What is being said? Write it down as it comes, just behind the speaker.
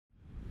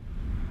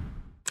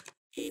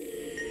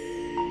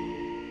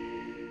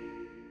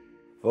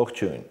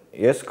Ողջույն,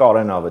 ես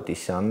Կարեն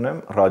Ավետիսյանն եմ,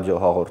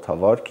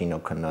 ռադիոհաղորդավար,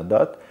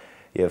 կինոքննադատ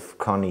եւ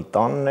քանի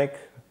տանն եք,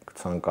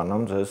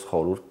 կցանկանամ ձեզ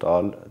խորհուրդ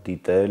տալ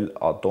դիտել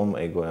Ատոմ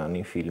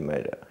Էգոյանի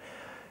ֆիլմերը։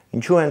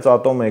 Ինչու հենց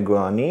Ատոմ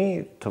Էգոյանի,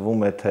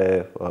 թվում է թե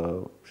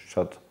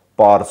շատ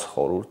պարզ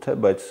խորհուրդ է,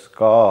 բայց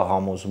կա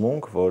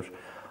համոզմունք, որ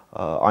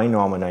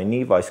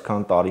այնուամենայնիվ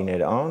այսքան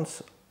տարիներ անց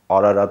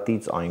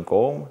Արարատից այն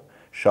կողմ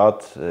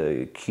շատ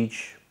քիչ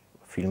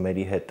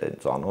ֆիլմերի հետ է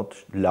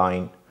ծանոթ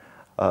լայն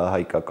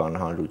հայկական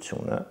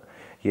հանրությունը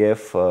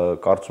եւ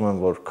կարծում եմ,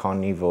 որ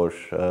քանի որ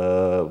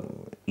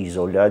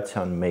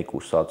իզոլյացիան,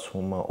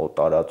 մեկուսացումը,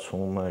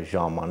 օտարացումը,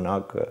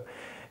 ժամանակը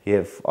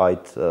եւ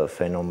այդ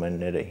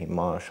ֆենոմենները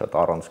հիմա շատ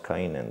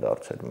առանցքային են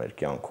դարձել մեր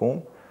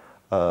կյանքում,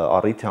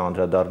 առիթ է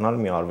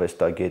անդրադառնալ մի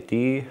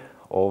արվեստագետի,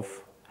 ով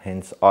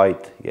հենց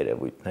այդ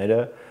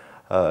երևույթները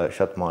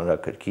շատ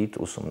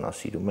մանրակրկիտ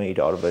ուսումնասիրում է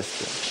իր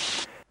արվեստում։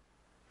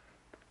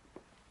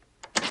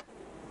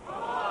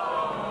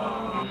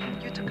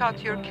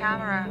 Out your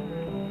camera,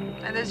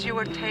 and as you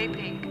were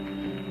taping,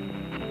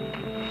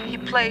 he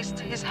placed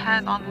his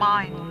hand on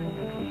mine.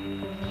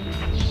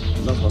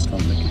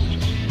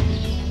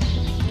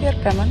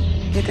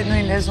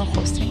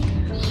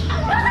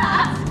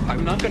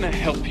 I'm not gonna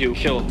help you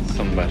kill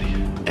somebody.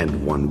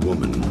 And one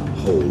woman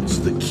holds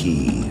the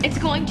key. It's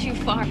going too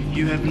far.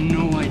 You have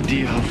no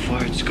idea how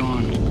far it's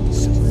gone.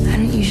 I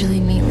don't usually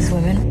meet with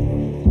women.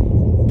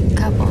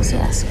 Couples,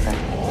 yes, but...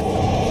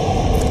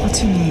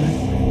 What's your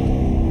name?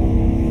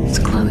 It's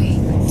Chloe.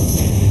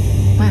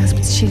 My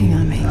husband's cheating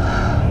on me.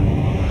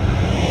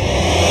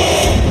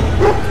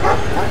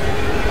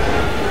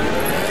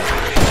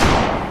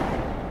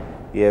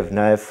 Եվ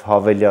նաև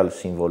հավելյալ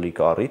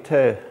սիմվոլիկ առիթ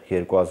է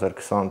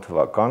 2020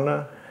 թվականը,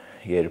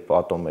 երբ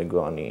Ատոմ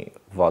Էգոյանի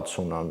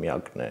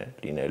 60-ամյակն է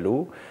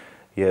լինելու,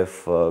 եւ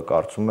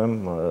կարծում եմ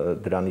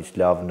դրանից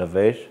լավ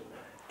նվեր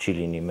չի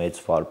լինի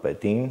մեծ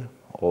վարպետին,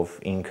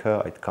 ով ինքը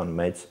այդքան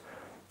մեծ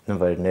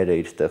նվերներ է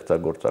իր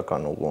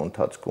ստեղծագործական ուղու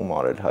ընթացքում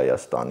արել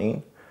Հայաստանին,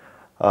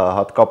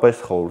 հատկապես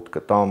խորհուրդ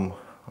կտամ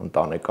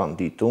ընտանեկան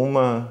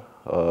դիտումը,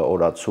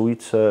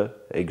 օրացույցը,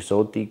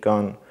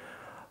 էկզոտիկան,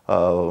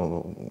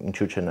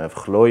 ինչու՞ չէ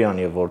նաև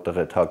Խլոյան եւ որտեղ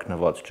է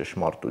թաքնված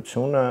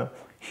ճշմարտությունը,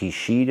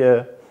 հիշիրը,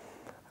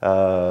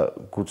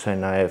 գուցե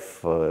նաև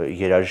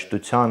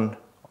երաժշտության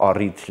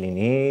առիթ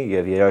լինի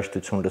եւ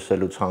երաժշտություն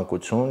լսելու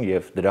ցանկություն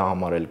եւ դրա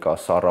համար էլ կա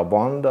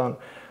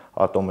սառաբանդան,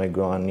 Ատոմ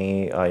Էգոյանի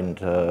այն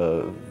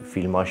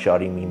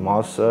ֆիլմաշարի մի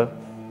մասը,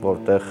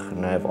 որտեղ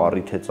նաև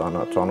առիթ է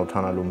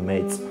ծանոթանալու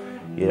մեծ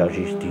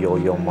երաժիշտ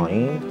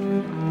Յոյոմային։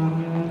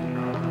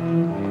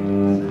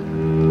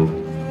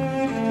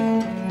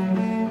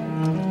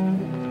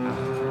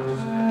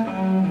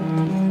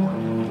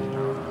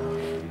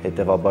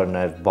 Հետևաբար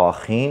նաև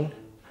Բախին,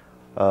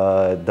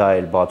 դա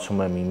էլ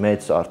բացում է մի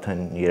մեծ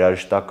արդեն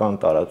երաժշտական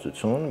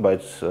տարածություն,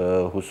 բայց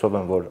հուսով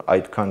եմ, որ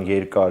այդքան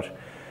երկար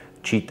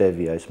չի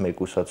տևի այս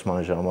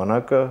մեկուսացման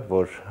ժամանակը,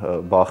 որ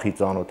Բախի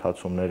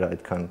ծանոթացումները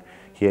այդքան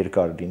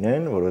երկար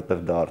լինեն,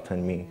 որովհետև դա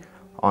արդեն մի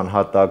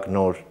անհատակ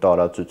նոր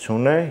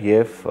տարածություն է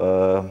եւ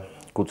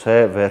գուցե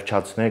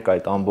վերջացնենք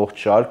այդ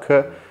ամբողջ շարքը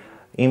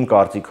իմ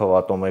կարծիքով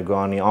Ատոմ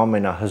Էգոյանի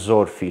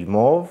ամենահզոր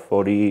ֆիլմով,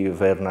 որի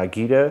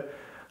վերնագիրը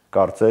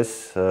կարծես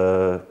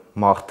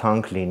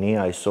մաղթանք լինի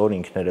այսօր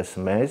ինքներս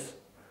մեզ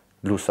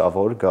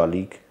լուսավոր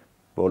գալիք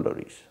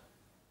բոլորիս։